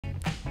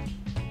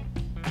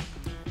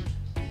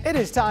It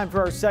is time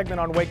for our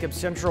segment on Wake Up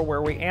Central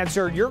where we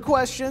answer your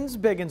questions,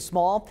 big and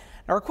small.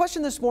 Our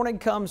question this morning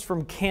comes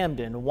from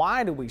Camden.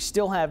 Why do we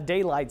still have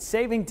daylight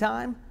saving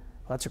time?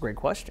 Well, that's a great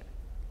question.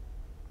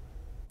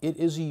 It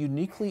is a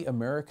uniquely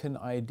American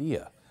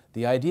idea.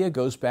 The idea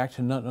goes back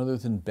to none other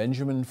than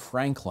Benjamin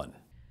Franklin.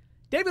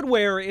 David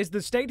Ware is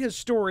the state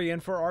historian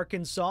for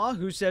Arkansas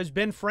who says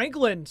Ben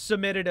Franklin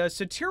submitted a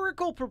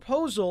satirical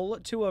proposal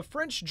to a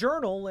French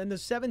journal in the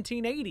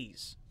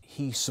 1780s.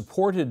 He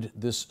supported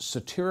this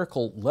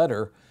satirical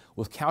letter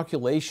with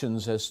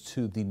calculations as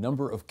to the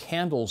number of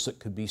candles that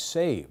could be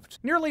saved.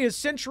 Nearly a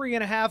century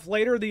and a half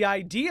later, the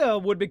idea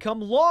would become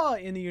law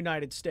in the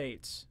United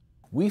States.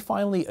 We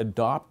finally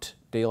adopt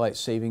daylight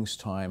savings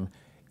time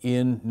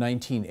in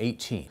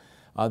 1918.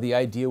 The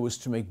idea was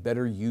to make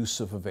better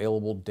use of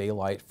available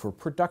daylight for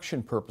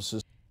production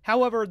purposes.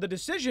 However, the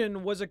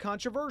decision was a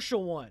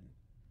controversial one.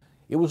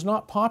 It was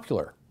not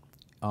popular.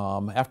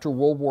 After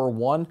World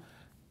War I,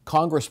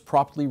 Congress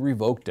promptly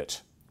revoked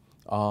it.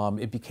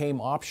 It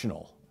became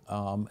optional,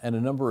 and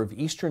a number of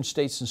eastern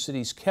states and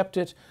cities kept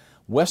it.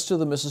 West of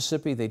the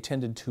Mississippi, they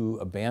tended to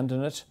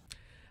abandon it.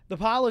 The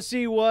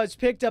policy was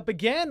picked up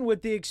again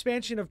with the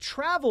expansion of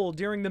travel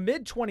during the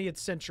mid-20th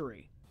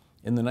century.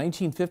 In the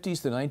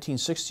 1950s, the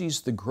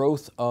 1960s, the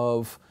growth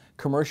of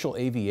commercial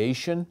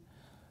aviation,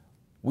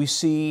 we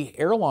see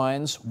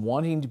airlines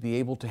wanting to be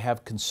able to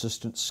have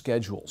consistent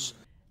schedules.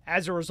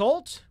 As a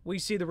result, we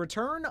see the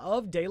return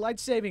of daylight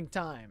saving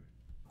time.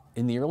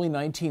 In the early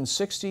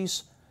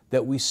 1960s,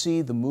 that we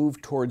see the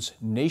move towards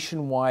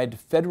nationwide,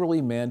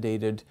 federally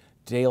mandated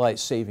daylight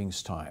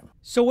savings time.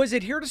 So is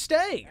it here to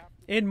stay?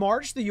 In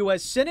March, the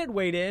U.S. Senate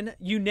weighed in,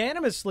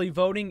 unanimously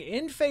voting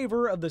in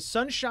favor of the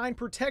Sunshine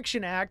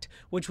Protection Act,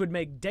 which would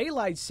make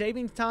daylight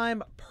saving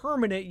time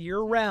permanent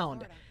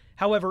year-round.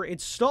 However,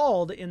 it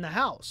stalled in the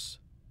House.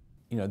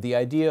 You know, the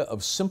idea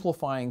of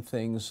simplifying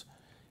things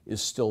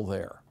is still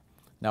there.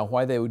 Now,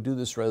 why they would do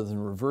this rather than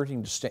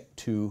reverting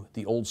to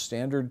the old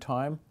standard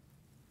time,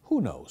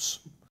 who knows?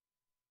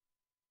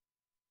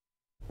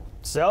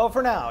 So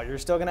for now, you're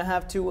still going to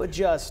have to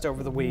adjust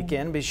over the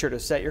weekend. Be sure to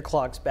set your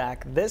clocks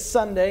back this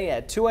Sunday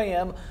at 2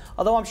 a.m.,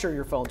 although I'm sure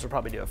your phones will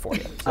probably do it for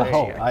you. So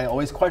I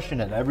always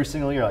question it every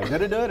single year. Like,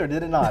 did it do it or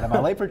did it not? Am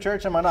I late for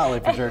church? Am I not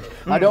late for church?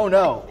 I don't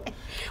know.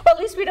 Well, at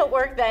least we don't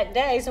work that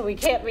day, so we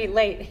can't be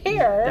late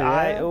here.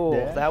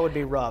 That would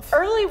be rough.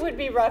 Early would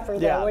be rougher,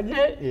 though, wouldn't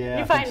it? Yeah,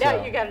 you find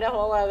out you got a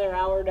whole other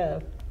hour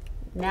to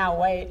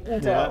now wait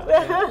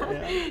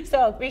until.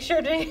 So be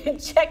sure to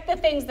check the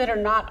things that are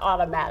not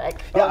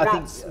automatic or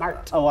not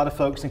smart. A lot of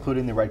folks,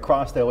 including the Red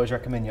Cross, they always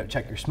recommend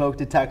check your smoke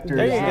detectors.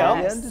 There you go.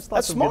 And just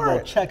That's some smart. good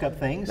little checkup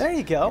things. There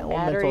you go. Little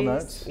mental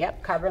notes.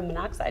 Yep, carbon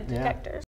monoxide detectors.